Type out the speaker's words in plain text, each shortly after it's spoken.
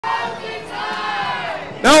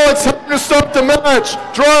Now it's time to start the match.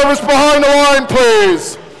 Drivers behind the line,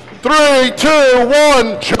 please. 3, 2,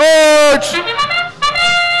 1, charge!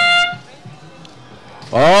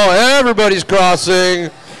 Oh, everybody's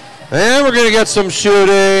crossing. And we're going to get some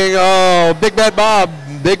shooting. Oh, Big Bad Bob,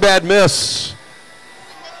 big bad miss.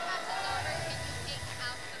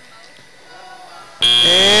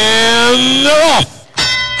 And they're off.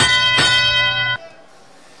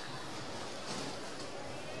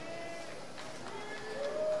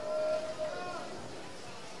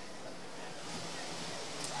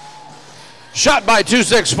 Shot by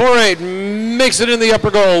 2648, makes it in the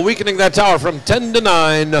upper goal, weakening that tower from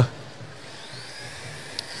 10-9.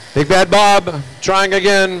 Big Bad Bob trying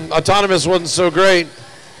again. Autonomous wasn't so great,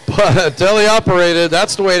 but teleoperated,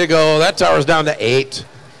 that's the way to go. That tower's down to 8.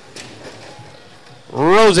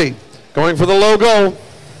 Rosie going for the low goal.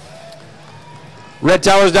 Red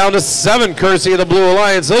tower's down to 7, courtesy of the Blue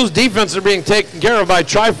Alliance. Those defenses are being taken care of by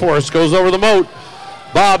Triforce. Goes over the moat.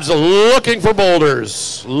 Bob's looking for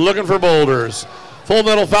boulders. Full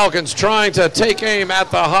Metal Falcons trying to take aim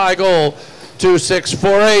at the high goal.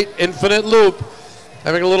 2648, infinite loop.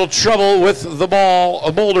 Having a little trouble with the ball,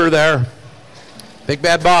 a boulder there. Big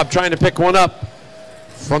Bad Bob trying to pick one up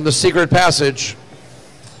from the secret passage.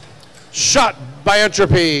 Shot by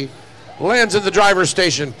Entropy. Lands in the driver's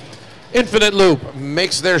station. Infinite loop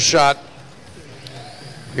makes their shot.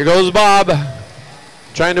 Here goes Bob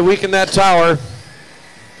trying to weaken that tower.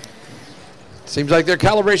 Seems like their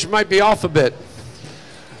calibration might be off a bit.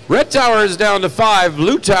 Red tower is down to 5.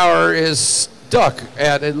 Blue tower is stuck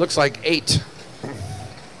at, it looks like 8.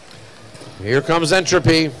 Here comes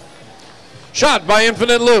Entropy. Shot by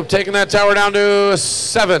Infinite Loop, taking that tower down to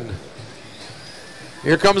 7.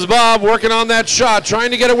 Here comes Bob working on that shot,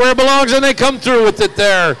 trying to get it where it belongs, and they come through with it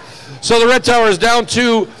there. So the red tower is down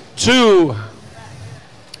to 2.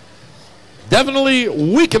 Definitely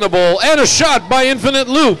weakenable, and a shot by Infinite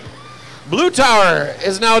Loop. Blue tower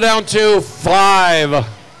is now down to 5. A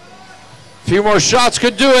few more shots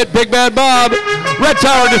could do it. Big Bad Bob. Red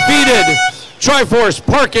tower defeated. Triforce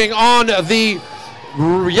parking on the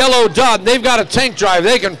yellow dot. They've got a tank drive.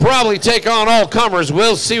 They can probably take on all comers.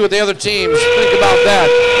 We'll see what the other teams think about that.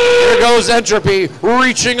 Here goes Entropy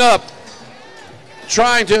reaching up,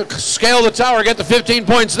 trying to scale the tower, get the 15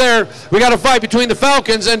 points there. We got a fight between the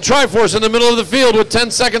Falcons and Triforce in the middle of the field with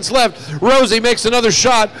 10 seconds left. Rosie makes another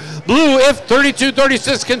shot. Blue, if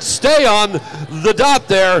 32-36 can stay on the dot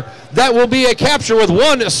there, that will be a capture with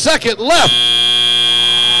 1 second left.